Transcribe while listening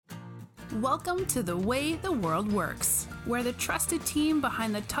Welcome to The Way the World Works, where the trusted team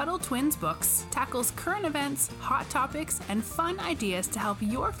behind the Tuttle Twins books tackles current events, hot topics, and fun ideas to help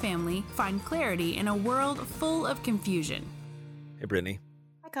your family find clarity in a world full of confusion. Hey, Brittany.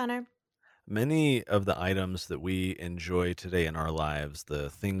 Hi, Connor. Many of the items that we enjoy today in our lives, the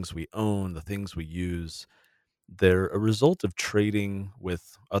things we own, the things we use, they're a result of trading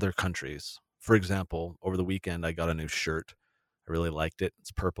with other countries. For example, over the weekend, I got a new shirt. I really liked it.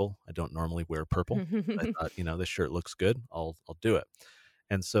 It's purple. I don't normally wear purple. I thought, this shirt looks good. I'll do it.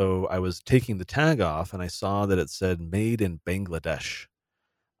 And so I was taking the tag off and I saw that it said made in Bangladesh.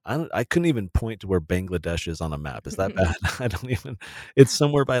 I couldn't even point to where Bangladesh is on a map. Is that bad? I don't even it's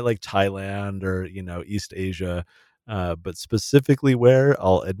somewhere by, like, Thailand or, East Asia, but specifically where,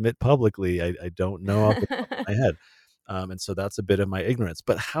 I'll admit publicly, I don't know off the top of my head, and so that's a bit of my ignorance,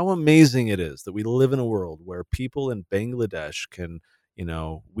 but how amazing it is that we live in a world where people in Bangladesh can,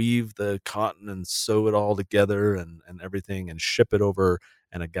 weave the cotton and sew it all together and everything and ship it over,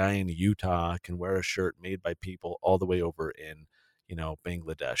 and a guy in Utah can wear a shirt made by people all the way over in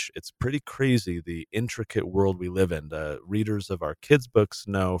Bangladesh. It's pretty crazy the intricate world we live in. The readers of our kids' books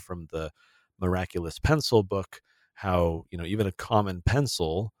know from the Miraculous Pencil book how, even a common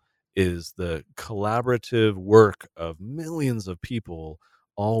pencil is the collaborative work of millions of people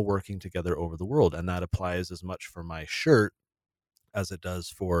all working together over the world. And that applies as much for my shirt as it does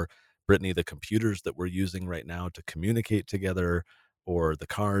for Brittany, the computers that we're using right now to communicate together, or the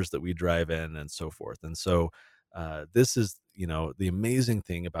cars that we drive in, and so forth. And so, this is, the amazing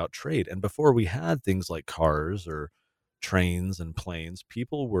thing about trade. And before we had things like cars or trains and planes,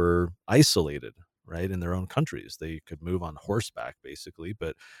 people were isolated, right, in their own countries. They could move on horseback, basically,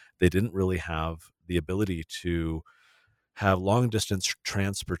 but they didn't really have the ability to have long distance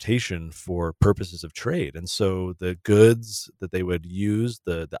transportation for purposes of trade. And so the goods that they would use,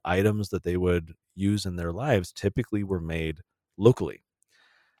 the items that they would use in their lives typically were made locally.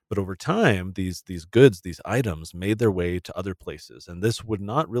 But over time, these goods, these items made their way to other places. And this would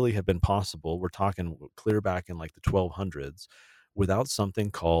not really have been possible. We're talking clear back in like the 1200s without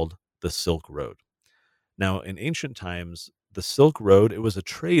something called the Silk Road. Now, in ancient times, the Silk Road, it was a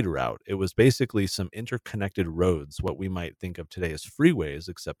trade route. It was basically some interconnected roads, what we might think of today as freeways,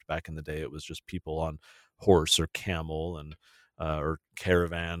 except back in the day it was just people on horse or camel and or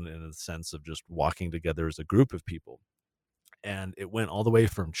caravan in the sense of just walking together as a group of people. And it went all the way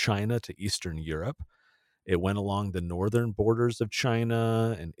from China to Eastern Europe. It went along the northern borders of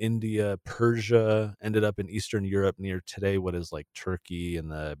China and India, Persia, ended up in Eastern Europe near today what is like Turkey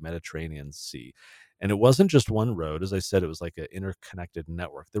and the Mediterranean Sea. And it wasn't just one road. As I said, it was like an interconnected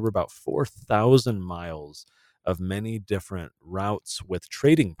network. There were about 4,000 miles of many different routes with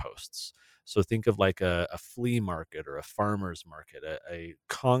trading posts. So think of like a flea market or a farmer's market, a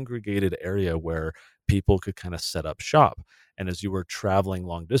congregated area where people could kind of set up shop. And as you were traveling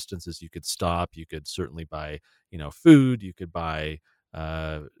long distances, you could stop, you could certainly buy, food, you could buy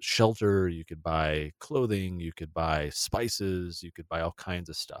shelter, you could buy clothing, you could buy spices, you could buy all kinds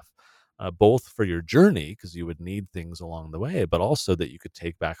of stuff, both for your journey, because you would need things along the way, but also that you could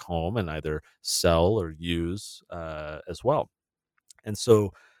take back home and either sell or use as well. And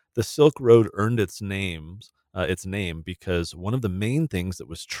so the Silk Road earned its name because one of the main things that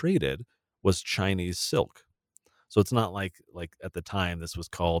was traded was Chinese silk. So it's not like at the time this was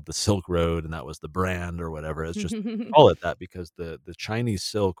called the Silk Road and that was the brand or whatever. It's just call it that because the Chinese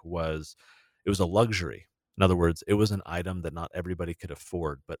silk was a luxury. In other words, it was an item that not everybody could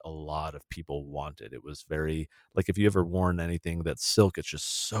afford, but a lot of people wanted. It was very like if you ever worn anything that's silk, it's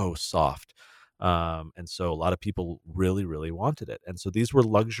just so soft. And so a lot of people really, really wanted it. And so these were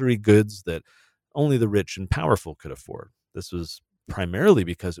luxury goods that only the rich and powerful could afford. This was primarily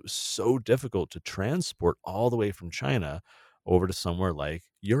because it was so difficult to transport all the way from China over to somewhere like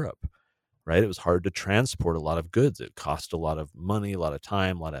Europe, right? It was hard to transport a lot of goods. It cost a lot of money, a lot of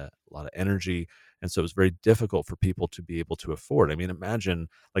time, a lot of energy. And so it was very difficult for people to be able to afford. I mean, imagine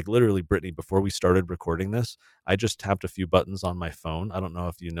like literally, Brittany, before we started recording this, I just tapped a few buttons on my phone. I don't know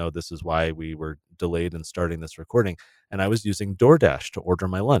if you know this is why we were delayed in starting this recording. And I was using DoorDash to order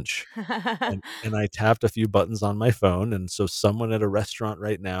my lunch. And I tapped a few buttons on my phone, and so someone at a restaurant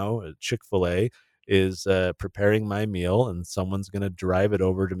right now, Chick-fil-A, is, preparing my meal, and someone's gonna drive it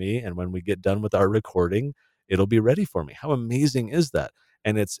over to me, and when we get done with our recording, it'll be ready for me. How amazing is that?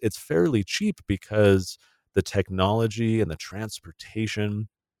 And it's fairly cheap because the technology and the transportation,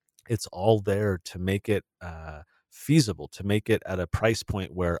 it's all there to make it, feasible, to make it at a price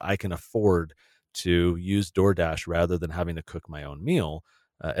point where I can afford to use DoorDash rather than having to cook my own meal,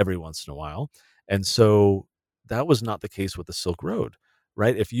 every once in a while. And so that was not the case with the Silk Road.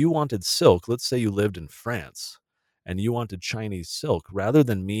 right? If you wanted silk, let's say you lived in France and you wanted Chinese silk, rather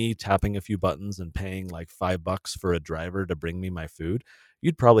than me tapping a few buttons and paying like $5 for a driver to bring me my food,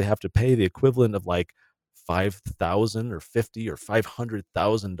 you'd probably have to pay the equivalent of like 5,000 or 50 or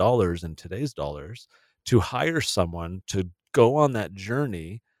 $500,000 in today's dollars to hire someone to go on that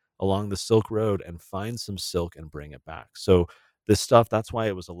journey along the Silk Road and find some silk and bring it back. So this stuff, that's why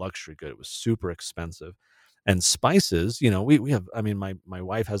it was a luxury good. It was super expensive. And spices, we have, I mean, my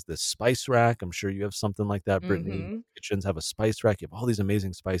wife has this spice rack. I'm sure you have something like that, Brittany. Hmm. Kitchens have a spice rack. You have all these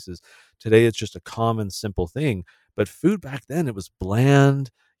amazing spices. Today it's just a common, simple thing. But food back then, it was bland,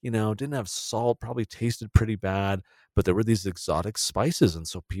 didn't have salt, probably tasted pretty bad, but there were these exotic spices. And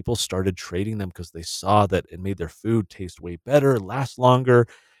so people started trading them because they saw that it made their food taste way better, last longer.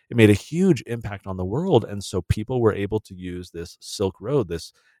 It made a huge impact on the world. And so people were able to use this Silk Road,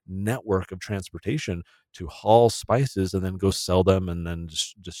 this network of transportation to haul spices and then go sell them and then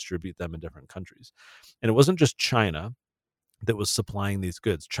distribute them in different countries. And it wasn't just China that was supplying these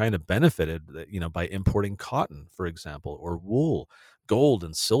goods. China benefited, by importing cotton, for example, or wool, gold,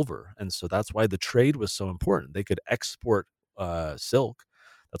 and silver. And so that's why the trade was so important. They could export silk.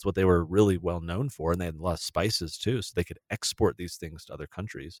 That's what they were really well known for. And they had a lot of spices too. So they could export these things to other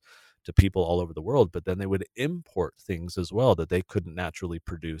countries, to people all over the world. But then they would import things as well that they couldn't naturally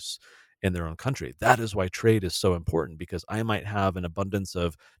produce in their own country. That is why trade is so important, because I might have an abundance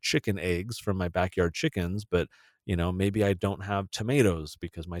of chicken eggs from my backyard chickens, but maybe I don't have tomatoes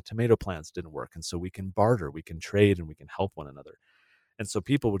because my tomato plants didn't work. And so we can barter, we can trade, and we can help one another. And so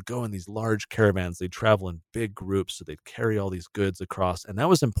people would go in these large caravans, they'd travel in big groups, so they'd carry all these goods across. And that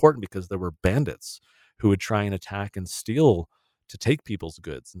was important because there were bandits who would try and attack and steal to take people's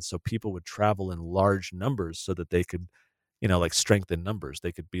goods. And so people would travel in large numbers so that they could, like strength in numbers,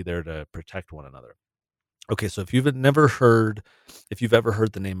 they could be there to protect one another. Okay, so if you've ever heard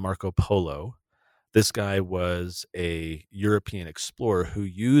the name Marco Polo, this guy was a European explorer who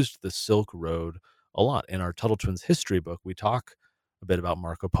used the Silk Road a lot. In our Tuttle Twins history book, we talk a bit about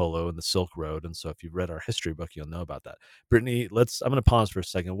Marco Polo and the Silk Road. And so if you've read our history book, you'll know about that. Brittany, I'm going to pause for a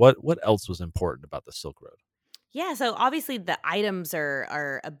second. What else was important about the Silk Road? Yeah, so obviously the items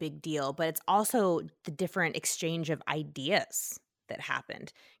are a big deal, but it's also the different exchange of ideas that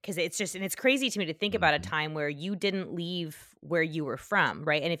happened. Because it's crazy to me to think about a Mhm. time where you didn't leave where you were from,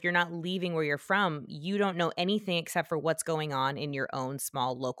 right? And if you're not leaving where you're from, you don't know anything except for what's going on in your own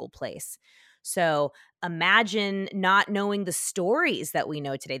small local place. So imagine not knowing the stories that we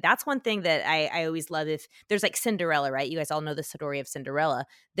know today. That's one thing that I always love. If there's like Cinderella, right? You guys all know the story of Cinderella.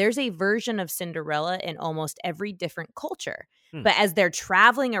 There's a version of Cinderella in almost every different culture. Hmm. But as they're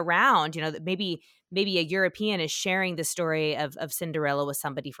traveling around, that maybe a European is sharing the story of Cinderella with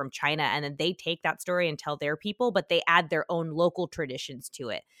somebody from China, and then they take that story and tell their people, but they add their own local traditions to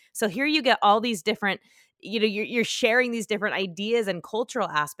it. So here you get all these different, you're sharing these different ideas and cultural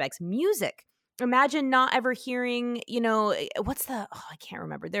aspects. Music. Imagine not ever hearing, I can't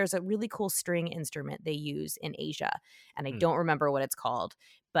remember. There's a really cool string instrument they use in Asia, and I Hmm. don't remember what it's called,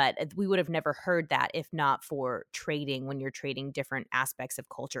 but we would have never heard that if not for trading, when you're trading different aspects of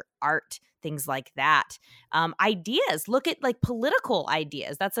culture, art, things like that. Ideas, look at like political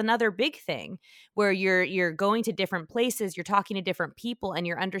ideas. That's another big thing where you're going to different places, you're talking to different people, and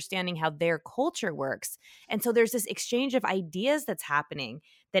you're understanding how their culture works. And so there's this exchange of ideas that's happening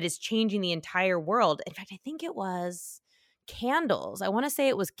that is changing the entire world. In fact, I think it was candles. I want to say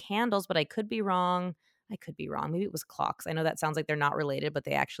it was candles, but I could be wrong. I could be wrong. Maybe it was clocks. I know that sounds like they're not related, but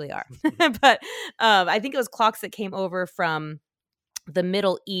they actually are. But I think it was clocks that came over from the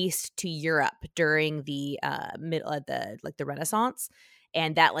Middle East to Europe during the the Renaissance,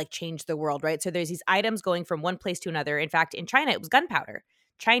 and that like changed the world, right? So there's these items going from one place to another. In fact, in China, it was gunpowder.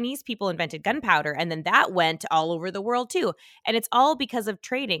 Chinese people invented gunpowder, and then that went all over the world too. And it's all because of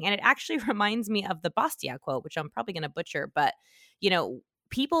trading. And it actually reminds me of the Bastia quote, which I'm probably going to butcher, but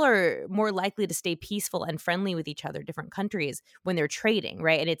people are more likely to stay peaceful and friendly with each other, different countries, when they're trading,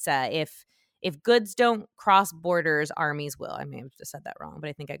 right? And it's if goods don't cross borders, armies will. I may have just said that wrong, but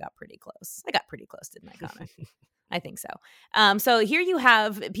I think I got pretty close. I got pretty close, didn't I, Connor? I think so. So here you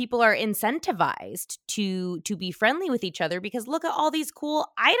have people are incentivized to be friendly with each other because look at all these cool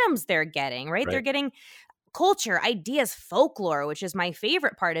items they're getting, right? They're Right. getting culture, ideas, folklore, which is my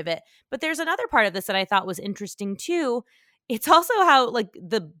favorite part of it. But there's another part of this that I thought was interesting too. It's also how like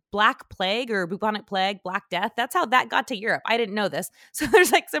the Black Plague or bubonic plague, Black Death, that's how that got to Europe. I didn't know this. So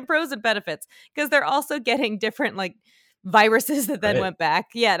there's like some pros and benefits because they're also getting different like viruses that then Right. went back.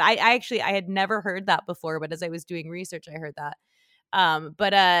 Yeah, and I actually I had never heard that before, but as I was doing research, I heard that.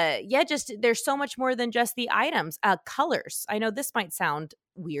 But yeah, just there's so much more than just the items. Colors. I know this might sound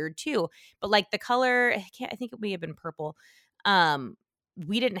weird too, but like the color, I think it may have been purple. Um,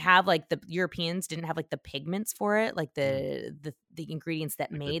 we didn't have like the Europeans didn't have like the pigments for it, like Mm, the ingredients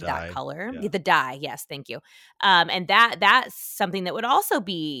that like the made that dye. color. Yeah. The dye, yes, thank you. And that's something that would also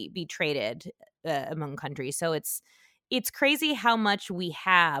be traded among countries. So it's crazy how much we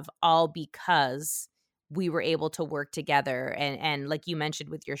have all because we were able to work together. And like you mentioned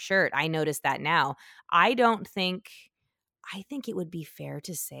with your shirt, I noticed that now. I don't think I think it would be fair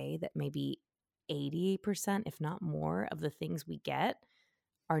to say that maybe 80%, if not more, of the things we get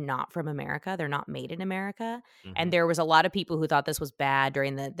are not from America. They're not made in America. Hmm. And there was a lot of people who thought this was bad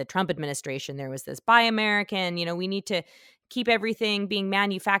during the Trump administration. There was this buy American, we need to keep everything being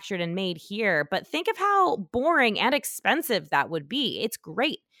manufactured and made here. But think of how boring and expensive that would be. It's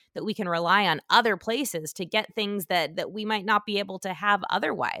great that we can rely on other places to get things that we might not be able to have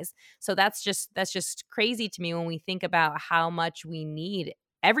otherwise. So that's just crazy to me when we think about how much we need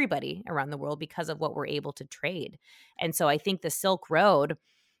everybody around the world because of what we're able to trade. And so I think the Silk Road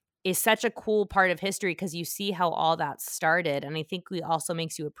is such a cool part of history because you see how all that started. And I think it also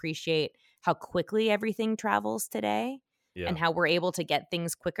makes you appreciate how quickly everything travels today Yeah. and how we're able to get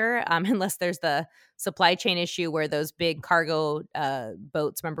things quicker, unless there's the supply chain issue where those big cargo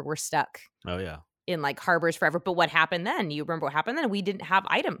boats, remember, were stuck Oh yeah. in like harbors forever. But what happened then? You remember what happened then? We didn't have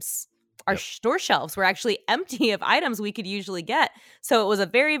items. Our Yep. store shelves were actually empty of items we could usually get. So it was a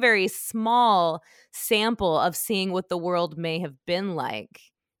very, very small sample of seeing what the world may have been like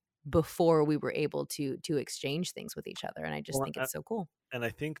before we were able to exchange things with each other. And I just Well, think it's so cool. and I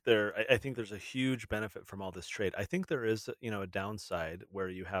think there's a huge benefit from all this trade. I think there is, a downside where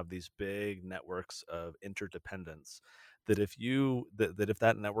you have these big networks of interdependence that if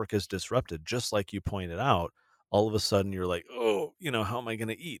that network is disrupted, just like you pointed out, all of a sudden you're like, oh, how am I going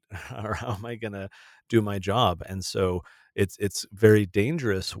to eat or how am I going to do my job? And so it's very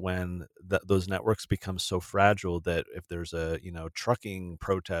dangerous when those networks become so fragile that if there's a trucking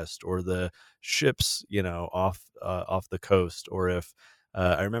protest or the ships off the coast, or if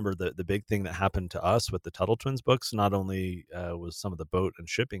I remember the big thing that happened to us with the Tuttle Twins books. Not only was some of the boat and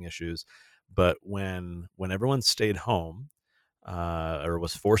shipping issues, but when everyone stayed home or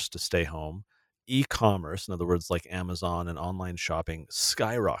was forced to stay home, e-commerce, in other words, like Amazon and online shopping,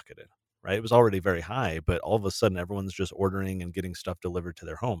 skyrocketed. Right, it was already very high, but all of a sudden, everyone's just ordering and getting stuff delivered to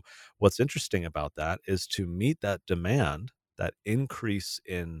their home. What's interesting about that is to meet that demand, that increase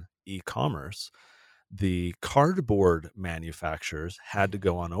in e-commerce, the cardboard manufacturers had to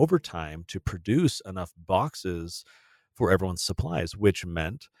go on overtime to produce enough boxes for everyone's supplies, which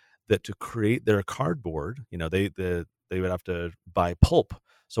meant that to create their cardboard, they would have to buy pulp.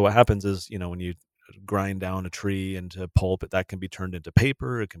 So what happens is, when you grind down a tree into pulp, that can be turned into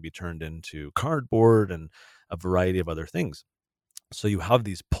paper, it can be turned into cardboard and a variety of other things. So you have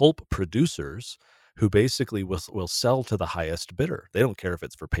these pulp producers who basically will sell to the highest bidder. They don't care if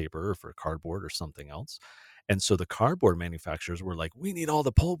it's for paper or for cardboard or something else. And so the cardboard manufacturers were like, we need all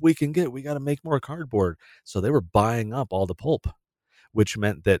the pulp we can get. We got to make more cardboard. So they were buying up all the pulp, which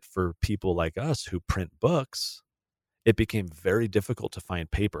meant that for people like us who print books, it became very difficult to find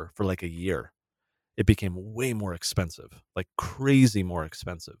paper for like a year. It became way more expensive, like crazy more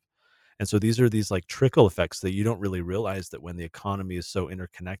expensive. And so these are these like trickle effects that you don't really realize, that when the economy is so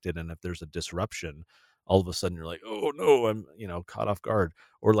interconnected and if there's a disruption, all of a sudden you're like, oh no, I'm, caught off guard.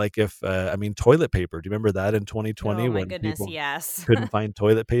 Or like if, toilet paper, do you remember that in 2020 Oh my when goodness, people yes. couldn't find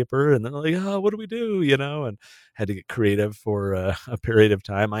toilet paper and then they're like, oh, what do we do? And had to get creative for a period of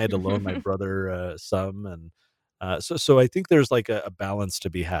time. I had to loan my brother some. And so I think there's like a balance to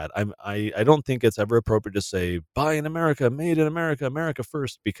be had. I don't think it's ever appropriate to say buy in America, made in America, America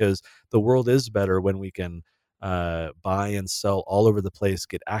first, because the world is better when we can buy and sell all over the place,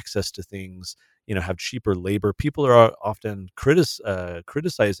 get access to things, have cheaper labor. People are often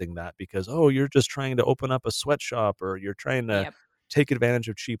criticizing that because, oh, you're just trying to open up a sweatshop or you're trying to Yep. take advantage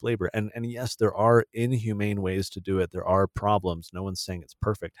of cheap labor. And yes, there are inhumane ways to do it. There are problems. No one's saying it's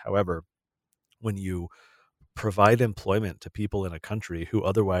perfect. However, when you provide employment to people in a country who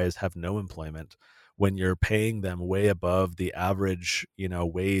otherwise have no employment, when you're paying them way above the average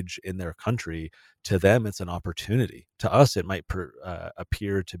wage in their country, to them it's an opportunity. To us it might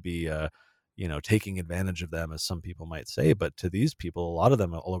appear to be taking advantage of them, as some people might say, but to these people, a lot of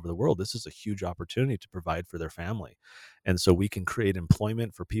them all over the world, this is a huge opportunity to provide for their family. And so we can create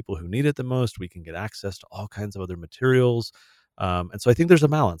employment for people who need it the most. We can get access to all kinds of other materials. And so I think there's a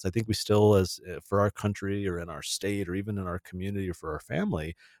balance. I think we still, as for our country or in our state or even in our community or for our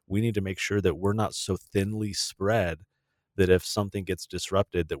family, we need to make sure that we're not so thinly spread that if something gets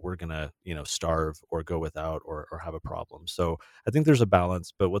disrupted, that we're going to, starve or go without or have a problem. So I think there's a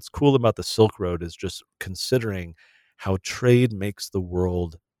balance. But what's cool about the Silk Road is just considering how trade makes the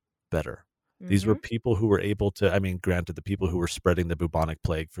world better. These were Mm-hmm. people who were able to, I mean, granted, the people who were spreading the bubonic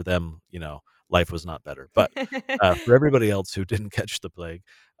plague, for them, life was not better. But for everybody else who didn't catch the plague,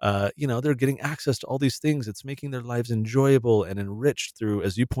 they're getting access to all these things. It's making their lives enjoyable and enriched through,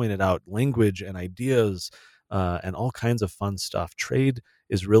 as you pointed out, language and ideas and all kinds of fun stuff. Trade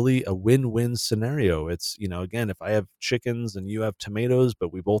is really a win-win scenario. It's, again, if I have chickens and you have tomatoes,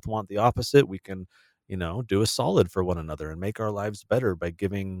 but we both want the opposite, we can do a solid for one another and make our lives better by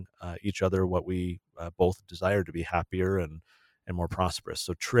giving each other what we both desire to be happier and more prosperous.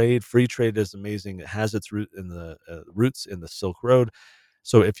 So free trade is amazing. It has its roots in the Silk Road.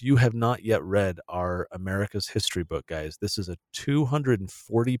 So if you have not yet read our America's History book, guys, this is a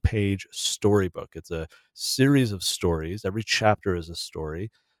 240-page storybook. It's a series of stories. Every chapter is a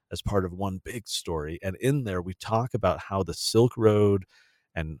story as part of one big story. And in there, we talk about how the Silk Road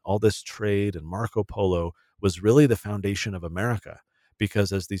and all this trade and Marco Polo was really the foundation of America.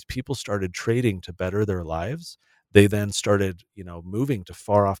 Because as these people started trading to better their lives, they then started, moving to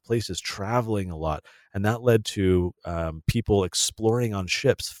far off places, traveling a lot. And that led to people exploring on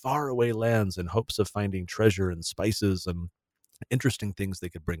ships, far away lands in hopes of finding treasure and spices and interesting things they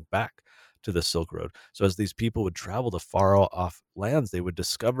could bring back to the Silk Road. So as these people would travel to far off lands, they would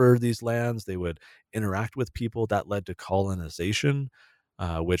discover these lands, they would interact with people. That led to colonization,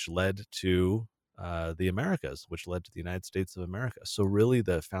 which led to the Americas, which led to the United States of America. So really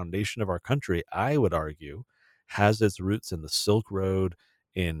the foundation of our country, I would argue, has its roots in the Silk Road,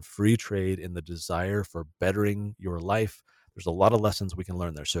 in free trade, in the desire for bettering your life. There's a lot of lessons we can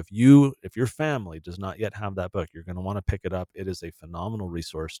learn there. So if your family does not yet have that book, you're going to want to pick it up. It is a phenomenal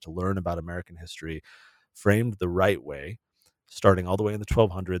resource to learn about American history framed the right way, starting all the way in the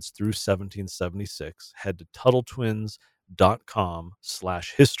 1200s through 1776. Head to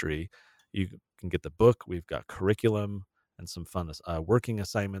TuttleTwins.com/history. You can get the book. We've got curriculum and some fun working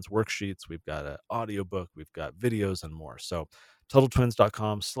assignments, worksheets. We've got an audiobook. We've got videos and more. So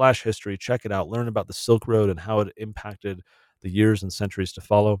TuttleTwins.com/history. Check it out. Learn about the Silk Road and how it impacted the years and centuries to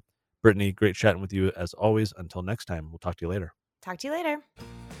follow. Brittany, great chatting with you as always. Until next time, we'll talk to you later. Talk to you later.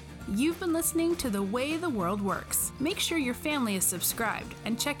 You've been listening to The Way the World Works. Make sure your family is subscribed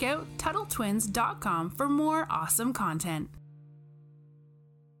and check out TuttleTwins.com for more awesome content.